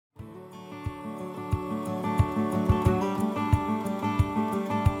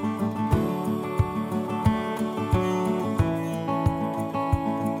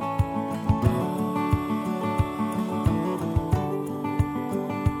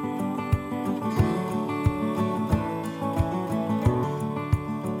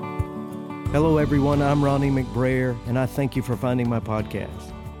Hello everyone, I'm Ronnie McBrayer, and I thank you for finding my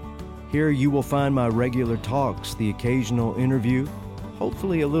podcast. Here you will find my regular talks, the occasional interview,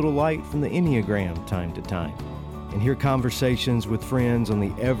 hopefully a little light from the Enneagram time to time, and hear conversations with friends on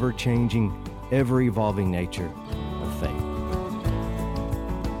the ever-changing, ever-evolving nature of faith.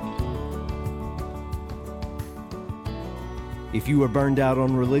 If you are burned out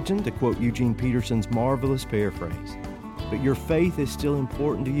on religion, to quote Eugene Peterson's marvelous paraphrase, but your faith is still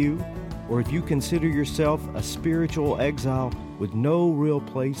important to you, or if you consider yourself a spiritual exile with no real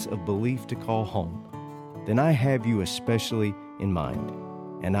place of belief to call home, then I have you especially in mind,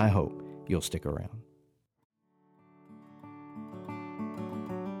 and I hope you'll stick around.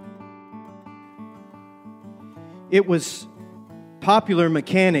 It was Popular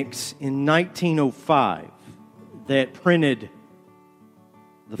Mechanics in 1905 that printed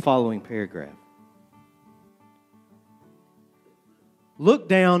the following paragraph. Look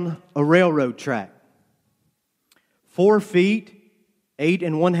down a railroad track. 4 feet, 8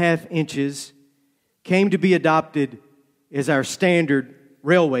 1/2 inches came to be adopted as our standard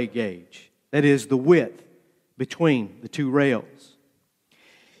railway gauge. That is the width between the two rails.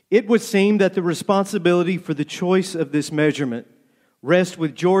 It would seem that the responsibility for the choice of this measurement rests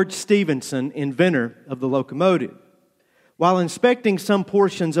with George Stephenson, inventor of the locomotive. While inspecting some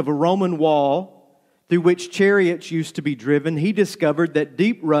portions of a Roman wall through which chariots used to be driven, he discovered that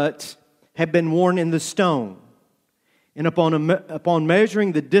deep ruts had been worn in the stone. And upon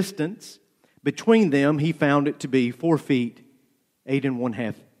measuring the distance between them, he found it to be 4 feet, 8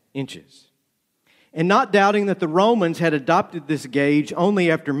 1/2 inches. And not doubting that the Romans had adopted this gauge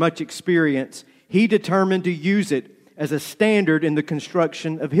only after much experience, he determined to use it as a standard in the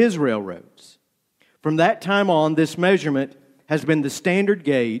construction of his railroads. From that time on, this measurement has been the standard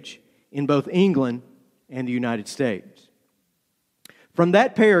gauge in both England and the United States. From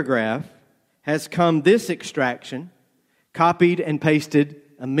that paragraph has come this extraction, copied and pasted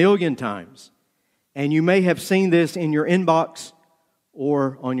 1,000,000 times. And you may have seen this in your inbox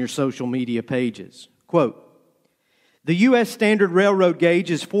or on your social media pages. Quote, the U.S. standard railroad gauge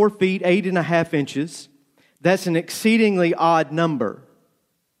is 4 feet, 8 1/2 inches. That's an exceedingly odd number.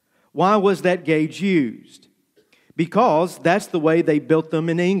 Why was that gauge used? Because that's the way they built them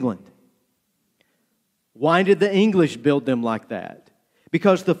in England. Why did the English build them like that?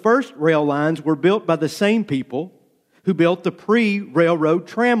 Because the first rail lines were built by the same people who built the pre-railroad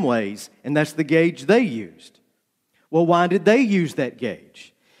tramways, and that's the gauge they used. Well, why did they use that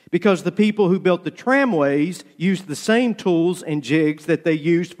gauge? Because the people who built the tramways used the same tools and jigs that they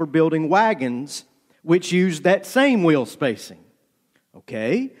used for building wagons, which used that same wheel spacing.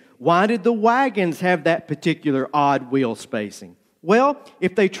 Okay, why did the wagons have that particular odd wheel spacing? Well,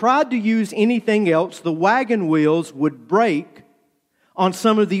 if they tried to use anything else, the wagon wheels would break on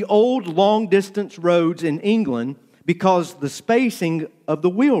some of the old long-distance roads in England because the spacing of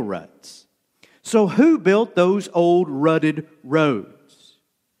the wheel ruts. So who built those old rutted roads?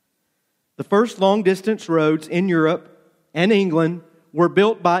 The first long-distance roads in Europe and England were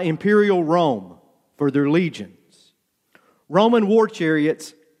built by Imperial Rome for their legions. Roman war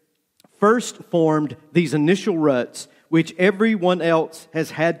chariots first formed these initial ruts, which everyone else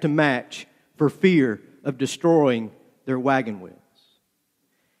has had to match for fear of destroying their wagon wheels.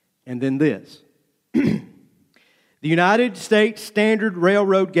 And then this. The United States standard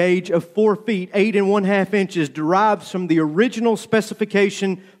railroad gauge of 4 feet, 8 1/2 inches derives from the original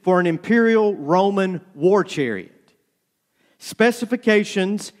specification for an Imperial Roman war chariot.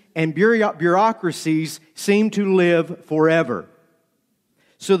 Specifications and bureaucracies seem to live forever.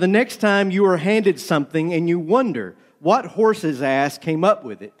 So the next time you are handed something and you wonder what horse's ass came up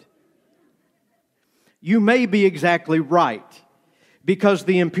with it, you may be exactly right, because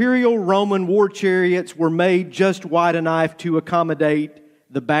the Imperial Roman war chariots were made just wide enough to accommodate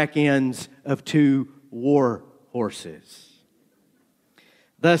the back ends of 2 war horses.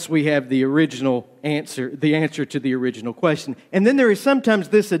 Thus, we have the answer to the original question. And then there is sometimes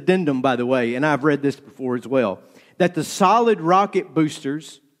this addendum, by the way, and I've read this before as well, that the solid rocket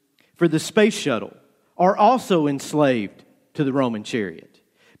boosters for the space shuttle are also enslaved to the Roman chariot,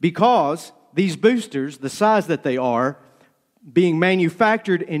 because these boosters, the size that they are, being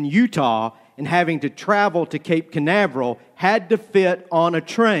manufactured in Utah and having to travel to Cape Canaveral, had to fit on a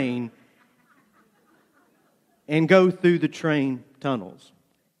train and go through the train tunnels.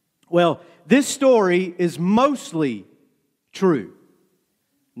 Well, this story is mostly true.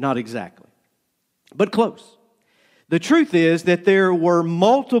 Not exactly, but close. The truth is that there were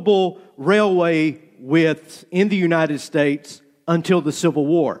multiple railway widths in the United States until the Civil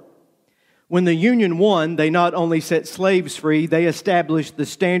War. When the Union won, they not only set slaves free, they established the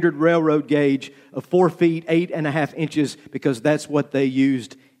standard railroad gauge of 4 feet, 8.5 inches, because that's what they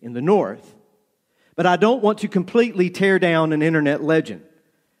used in the North. But I don't want to completely tear down an internet legend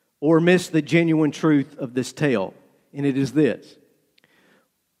or miss the genuine truth of this tale, and it is this.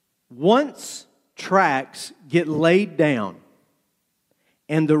 Once tracks get laid down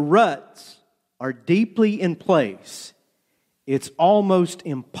and the ruts are deeply in place, it's almost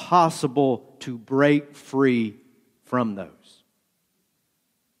impossible to break free from those.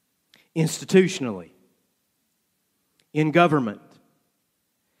 Institutionally, in government,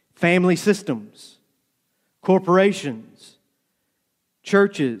 family systems, corporations,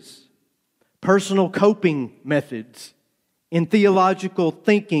 churches, personal coping methods, in theological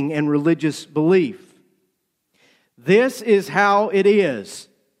thinking and religious belief. This is how it is,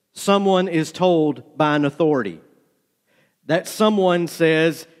 someone is told by an authority. That someone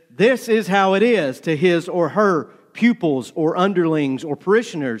says, this is how it is to his or her pupils or underlings or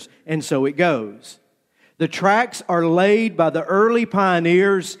parishioners, and so it goes. The tracks are laid by the early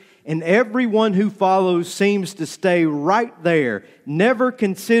pioneers, and everyone who follows seems to stay right there, never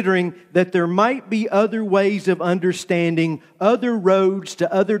considering that there might be other ways of understanding, other roads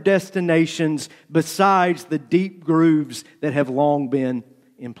to other destinations besides the deep grooves that have long been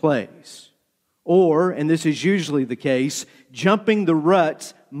in place. Or, and this is usually the case, jumping the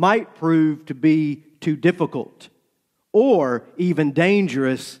ruts might prove to be too difficult, or even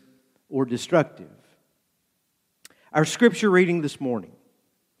dangerous or destructive. Our scripture reading this morning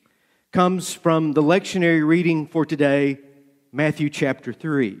comes from the lectionary reading for today, Matthew chapter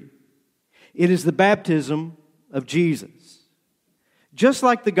 3. It is the baptism of Jesus. Just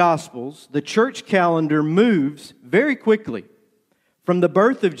like the Gospels, the church calendar moves very quickly from the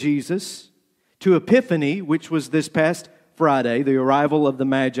birth of Jesus to Epiphany, which was this past Friday, the arrival of the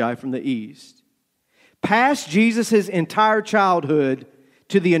Magi from the east, past Jesus' entire childhood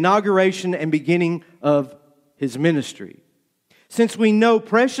to the inauguration and beginning of his ministry. Since we know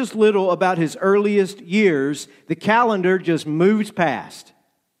precious little about his earliest years, the calendar just moves past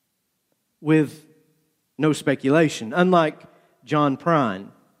with no speculation. Unlike John Prine,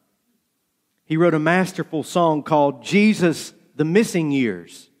 he wrote a masterful song called Jesus, the Missing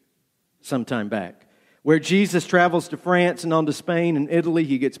Years, some time back, where Jesus travels to France and on to Spain and Italy.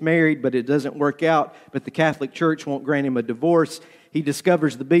 He gets married, but it doesn't work out, but the Catholic Church won't grant him a divorce. He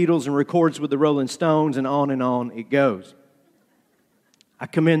discovers the Beatles and records with the Rolling Stones, and on it goes. I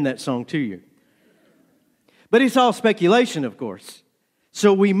commend that song to you. But it's all speculation, of course.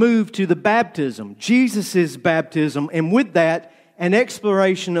 So we move to the baptism, Jesus' baptism, and with that, an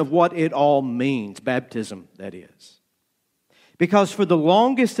exploration of what it all means, baptism, that is. Because for the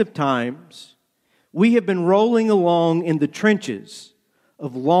longest of times, we have been rolling along in the trenches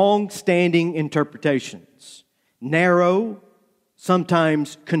of long-standing interpretations, narrow,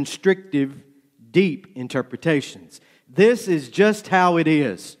 sometimes constrictive, deep interpretations. This is just how it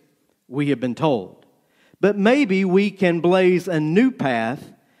is, we have been told. But maybe we can blaze a new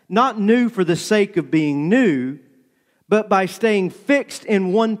path, not new for the sake of being new, but by staying fixed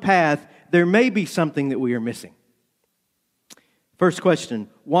in one path, there may be something that we are missing. First question,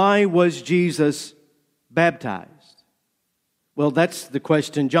 why was Jesus baptized? Well, that's the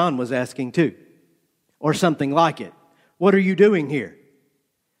question John was asking too, or something like it. What are you doing here?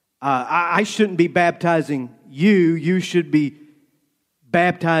 I shouldn't be baptizing you. You should be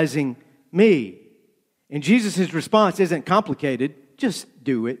baptizing me. And Jesus' response isn't complicated. Just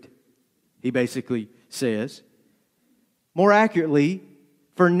do it, he basically says. More accurately,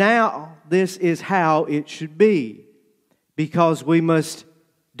 for now, this is how it should be, because we must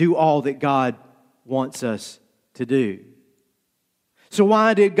do all that God wants us to do. So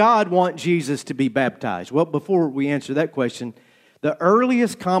why did God want Jesus to be baptized? Well, before we answer that question, the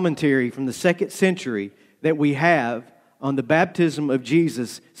earliest commentary from the 2nd century that we have on the baptism of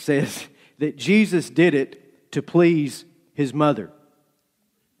Jesus says that Jesus did it to please his mother.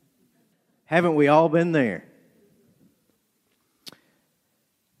 Haven't we all been there?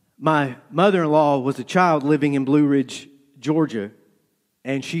 My mother-in-law was a child living in Blue Ridge, Georgia,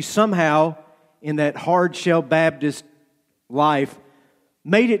 and she somehow, in that hard-shell Baptist life,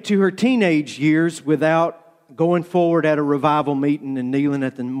 made it to her teenage years without going forward at a revival meeting and kneeling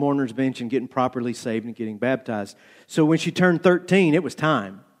at the mourner's bench and getting properly saved and getting baptized. So when she turned 13, it was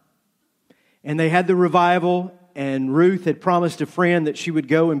time. And they had the revival, and Ruth had promised a friend that she would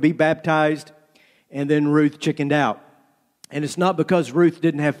go and be baptized, and then Ruth chickened out. And it's not because Ruth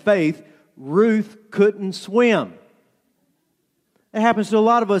didn't have faith. Ruth couldn't swim. It happens to a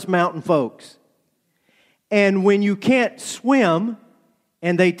lot of us mountain folks. And when you can't swim,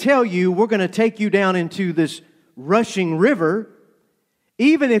 and they tell you, we're going to take you down into this rushing river,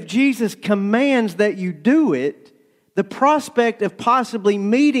 even if Jesus commands that you do it, the prospect of possibly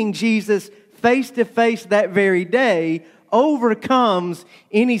meeting Jesus face to face that very day overcomes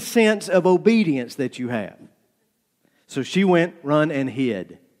any sense of obedience that you have. So she went, run, and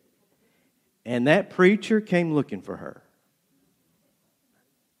hid. And that preacher came looking for her.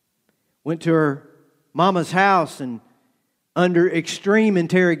 Went to her mama's house, and under extreme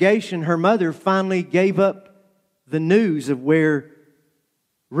interrogation, her mother finally gave up the news of where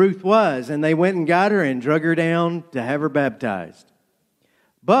Ruth was, and they went and got her and drug her down to have her baptized.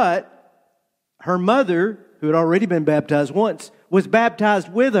 But her mother, who had already been baptized once, was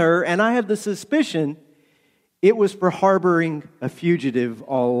baptized with her, and I have the suspicion it was for harboring a fugitive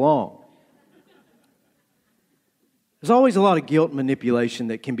all along. There's always a lot of guilt manipulation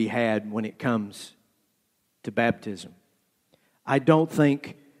that can be had when it comes to baptism. I don't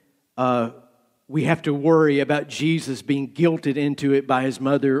think we have to worry about Jesus being guilted into it by his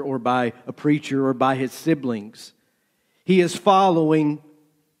mother or by a preacher or by his siblings. He is following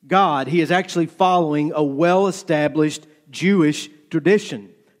God. He is actually following a well-established Jewish tradition,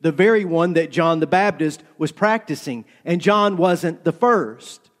 the very one that John the Baptist was practicing. And John wasn't the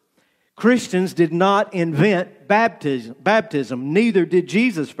first. Christians did not invent baptism, neither did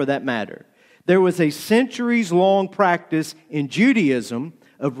Jesus for that matter. There was a centuries-long practice in Judaism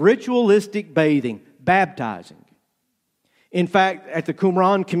of ritualistic bathing, baptizing. In fact, at the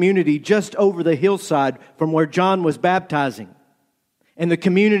Qumran community just over the hillside from where John was baptizing, and the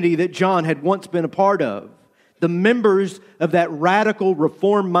community that John had once been a part of, the members of that radical,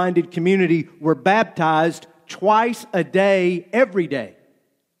 reform-minded community were baptized twice a day, every day,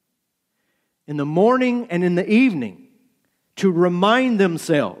 in the morning and in the evening, to remind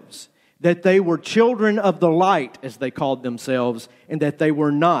themselves that they were children of the light, as they called themselves, and that they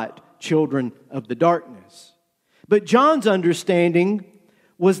were not children of the darkness. But John's understanding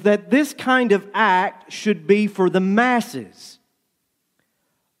was that this kind of act should be for the masses.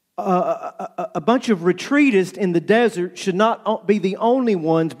 A bunch of retreatists in the desert should not be the only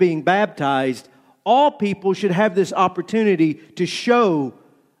ones being baptized. All people should have this opportunity to show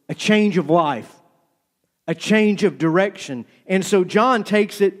a change of life, a change of direction. And so John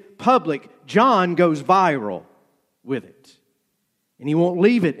takes it public. John goes viral with it. And he won't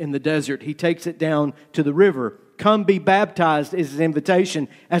leave it in the desert. He takes it down to the river. Come be baptized is his invitation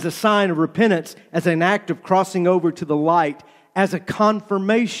as a sign of repentance, as an act of crossing over to the light, as a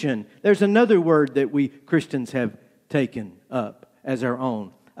confirmation. There's another word that we Christians have taken up as our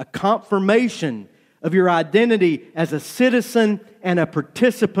own. A confirmation of your identity as a citizen and a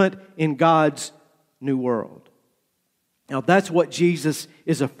participant in God's new world. Now that's what Jesus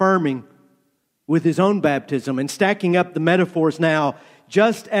is affirming with his own baptism, and stacking up the metaphors now,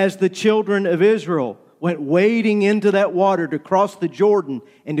 just as the children of Israel went wading into that water to cross the Jordan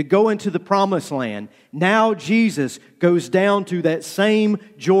and to go into the promised land. Now Jesus goes down to that same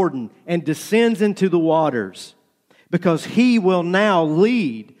Jordan and descends into the waters, because he will now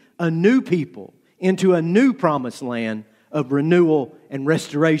lead a new people into a new promised land of renewal and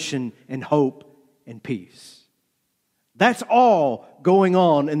restoration and hope and peace. That's all going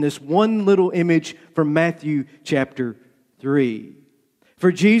on in this one little image from Matthew chapter 3.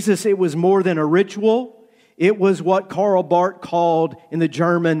 For Jesus, it was more than a ritual. It was what Karl Barth called in the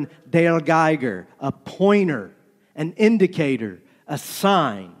German Der Geiger, a pointer, an indicator, a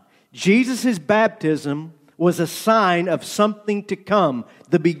sign. Jesus' baptism was a sign of something to come,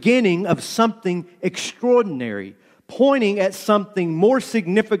 the beginning of something extraordinary, pointing at something more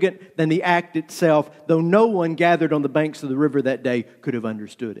significant than the act itself, though no one gathered on the banks of the river that day could have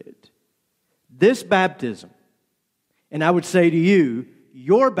understood it. This baptism, and I would say to you,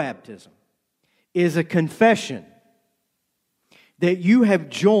 your baptism, is a confession that you have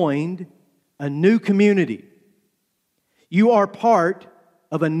joined a new community. You are part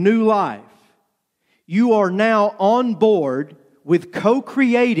of a new life. You are now on board with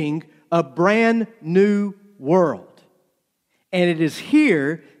co-creating a brand new world. And it is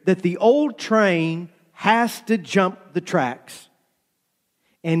here that the old train has to jump the tracks.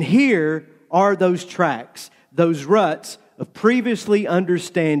 And here are those tracks, those ruts of previously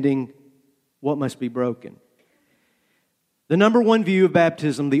understanding what must be broken. The number one view of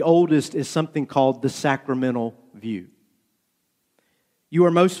baptism, the oldest, is something called the sacramental view. You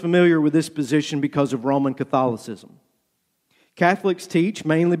are most familiar with this position because of Roman Catholicism. Catholics teach,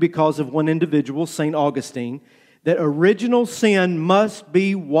 mainly because of one individual, St. Augustine, that original sin must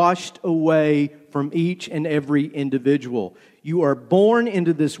be washed away from each and every individual. You are born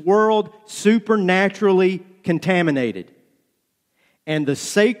into this world supernaturally contaminated. And the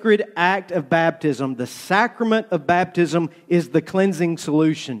sacred act of baptism, the sacrament of baptism, is the cleansing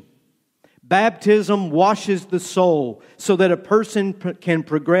solution. Baptism washes the soul so that a person can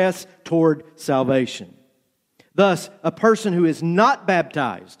progress toward salvation. Thus, a person who is not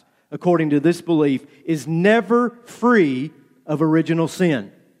baptized, according to this belief, is never free of original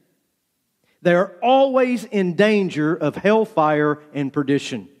sin. They are always in danger of hellfire and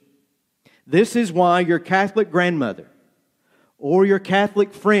perdition. This is why your Catholic grandmother or your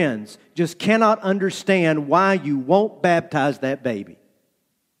Catholic friends just cannot understand why you won't baptize that baby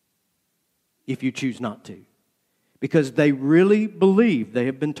if you choose not to. Because they really believe, they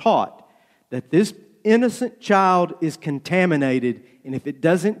have been taught, that this innocent child is contaminated, and if it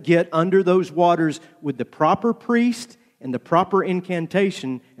doesn't get under those waters with the proper priest and the proper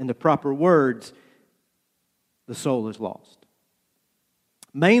incantation and the proper words, the soul is lost.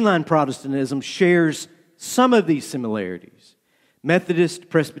 Mainline Protestantism shares some of these similarities. Methodists,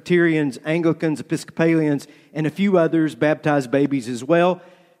 Presbyterians, Anglicans, Episcopalians, and a few others baptize babies as well.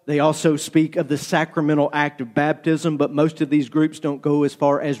 They also speak of the sacramental act of baptism, but most of these groups don't go as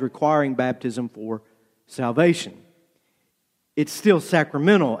far as requiring baptism for salvation. It's still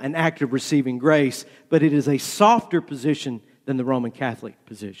sacramental, an act of receiving grace, but it is a softer position than the Roman Catholic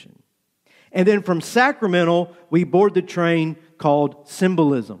position. And then from sacramental, we board the train called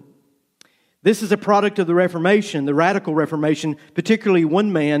symbolism. This is a product of the Reformation, the Radical Reformation, particularly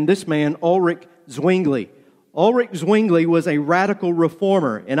one man, this man, Ulrich Zwingli. Ulrich Zwingli was a radical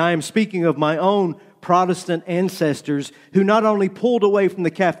reformer, and I am speaking of my own Protestant ancestors who not only pulled away from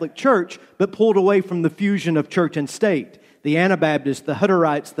the Catholic Church, but pulled away from the fusion of church and state. The Anabaptists, the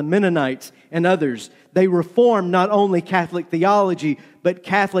Hutterites, the Mennonites, and others. They reformed not only Catholic theology, but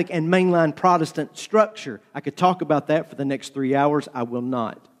Catholic and mainline Protestant structure. I could talk about that for the next 3 hours. I will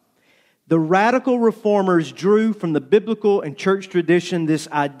not. The radical reformers drew from the biblical and church tradition this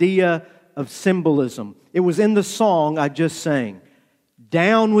idea of symbolism. It was in the song I just sang.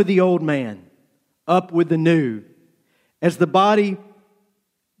 Down with the old man, up with the new. As the body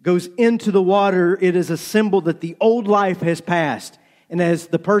goes into the water, it is a symbol that the old life has passed. And as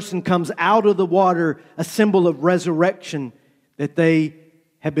the person comes out of the water, a symbol of resurrection, that they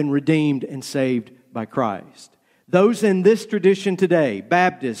have been redeemed and saved by Christ. Those in this tradition today,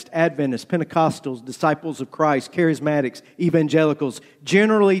 Baptists, Adventists, Pentecostals, Disciples of Christ, Charismatics, Evangelicals,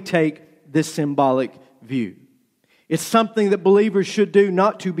 generally take this symbolic view. It's something that believers should do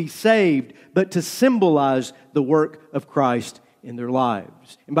not to be saved, but to symbolize the work of Christ in their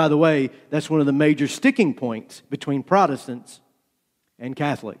lives. And by the way, that's one of the major sticking points between Protestants and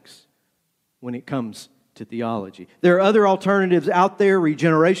Catholics when it comes to theology. There are other alternatives out there,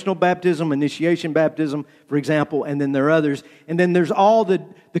 regenerational baptism, initiation baptism, for example, and then there are others. And then there's all the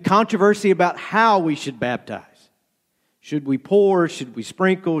controversy about how we should baptize. Should we pour? Should we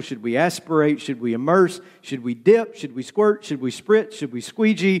sprinkle? Should we aspirate? Should we immerse? Should we dip? Should we squirt? Should we spritz? Should we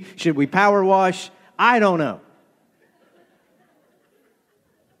squeegee? Should we power wash? I don't know.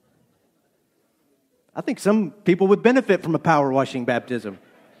 I think some people would benefit from a power washing baptism.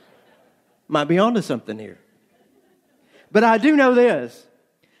 Might be onto something here. But I do know this.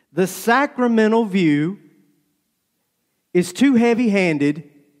 The sacramental view is too heavy-handed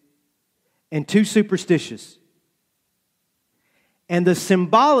and too superstitious. And the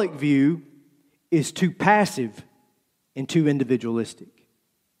symbolic view is too passive and too individualistic.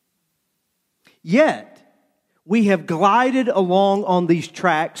 Yet, we have glided along on these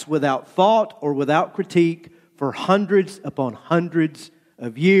tracks without thought or without critique for hundreds upon hundreds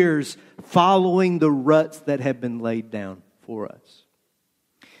of years, following the ruts that have been laid down for us.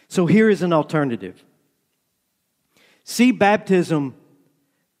 So here is an alternative. See baptism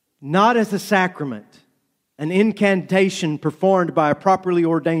not as a sacrament, an incantation performed by a properly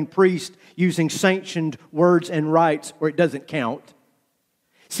ordained priest using sanctioned words and rites, or it doesn't count.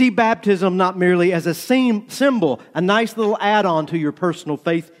 See baptism not merely as a symbol, a nice little add-on to your personal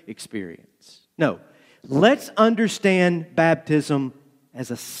faith experience. No, let's understand baptism as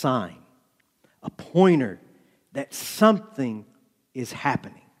a sign, a pointer that something is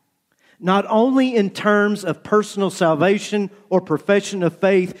happening. Not only in terms of personal salvation or profession of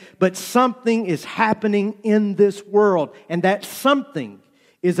faith, but something is happening in this world. And that something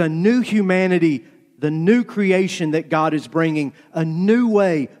is a new humanity, the new creation that God is bringing, a new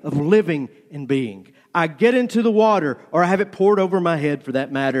way of living and being. I get into the water, or I have it poured over my head for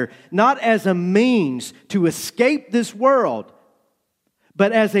that matter, not as a means to escape this world,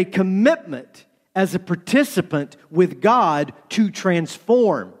 but as a commitment, as a participant with God to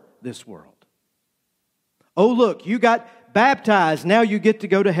transform this world. Oh, look, you got baptized, now you get to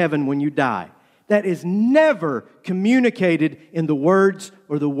go to heaven when you die. that is never communicated in the words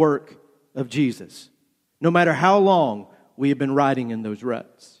or the work of Jesus, no matter how long we have been riding in those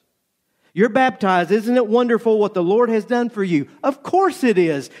ruts. You're baptized. Isn't it wonderful what the Lord has done for you? Of course it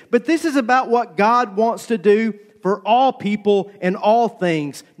is. But this is about what God wants to do for all people and all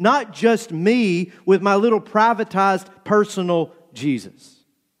things, not just me with my little privatized personal Jesus.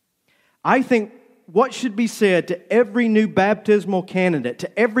 I think what should be said to every new baptismal candidate,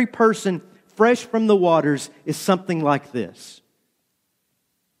 to every person fresh from the waters, is something like this.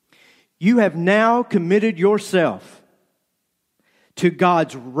 You have now committed yourself to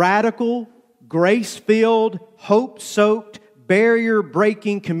God's radical, grace-filled, hope-soaked,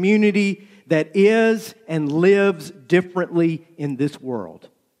 barrier-breaking community that is and lives differently in this world.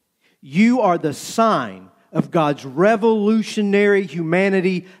 You are the sign of God's revolutionary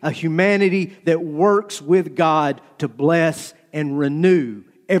humanity, a humanity that works with God to bless and renew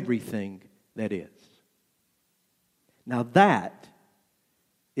everything that is. Now that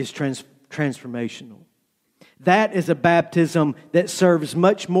is transformational. That is a baptism that serves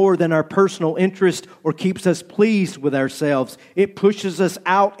much more than our personal interest or keeps us pleased with ourselves. It pushes us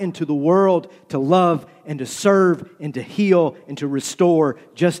out into the world to love and to serve and to heal and to restore,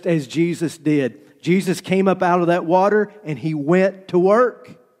 just as Jesus did. Jesus came up out of that water and He went to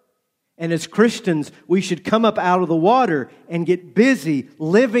work. And as Christians, we should come up out of the water and get busy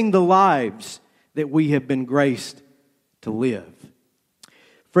living the lives that we have been graced to live.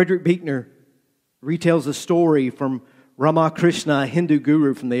 Frederick Buechner retells a story from Ramakrishna, a Hindu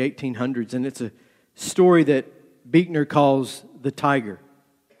guru from the 1800s, and it's a story that Buechner calls the tiger.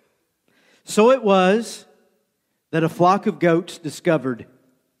 So it was that a flock of goats discovered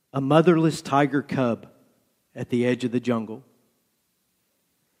a motherless tiger cub at the edge of the jungle.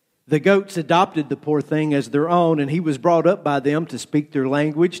 The goats adopted the poor thing as their own, and he was brought up by them to speak their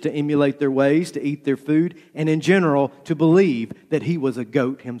language, to emulate their ways, to eat their food, and in general, to believe that he was a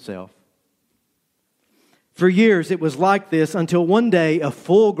goat himself. For years, it was like this until one day a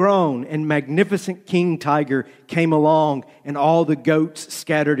full-grown and magnificent king tiger came along and all the goats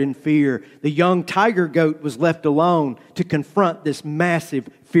scattered in fear. The young tiger goat was left alone to confront this massive,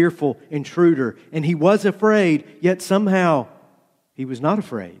 fearful intruder. And he was afraid, yet somehow he was not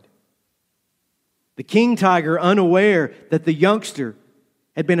afraid. The king tiger, unaware that the youngster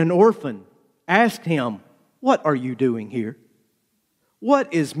had been an orphan, asked him, "What are you doing here?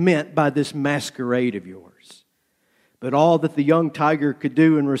 What is meant by this masquerade of yours?" But all that the young tiger could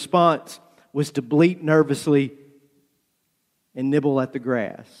do in response was to bleat nervously and nibble at the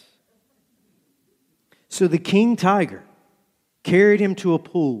grass. So the king tiger carried him to a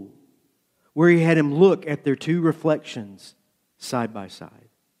pool where he had him look at their two reflections side by side.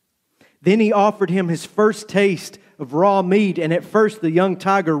 Then he offered him his first taste of raw meat, and at first the young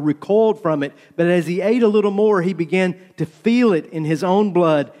tiger recoiled from it, but as he ate a little more, he began to feel it in his own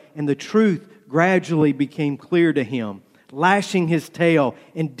blood, and the truth gradually became clear to him. Lashing his tail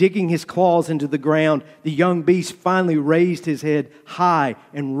and digging his claws into the ground, the young beast finally raised his head high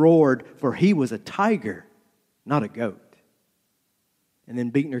and roared, for he was a tiger, not a goat. And then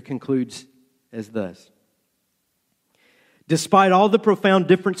Buechner concludes as thus. Despite all the profound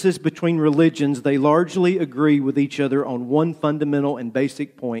differences between religions, they largely agree with each other on one fundamental and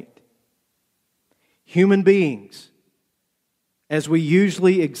basic point. Human beings, as we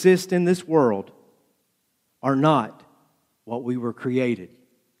usually exist in this world, are not what we were created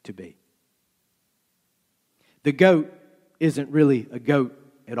to be. The goat isn't really a goat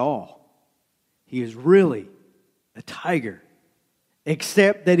at all. He is really a tiger,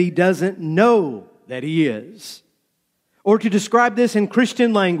 except that he doesn't know that he is. Or to describe this in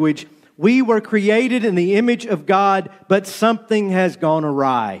Christian language, we were created in the image of God, but something has gone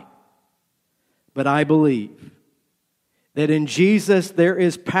awry. But I believe that in Jesus there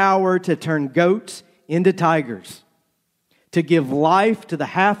is power to turn goats into tigers, to give life to the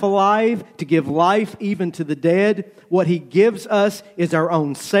half alive, to give life even to the dead. What He gives us is our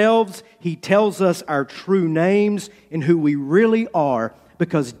own selves. He tells us our true names and who we really are,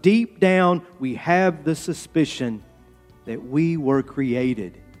 because deep down we have the suspicion that we were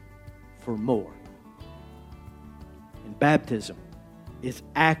created for more. And baptism is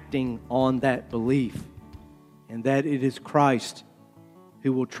acting on that belief, and that it is Christ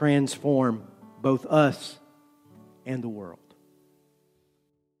who will transform both us and the world.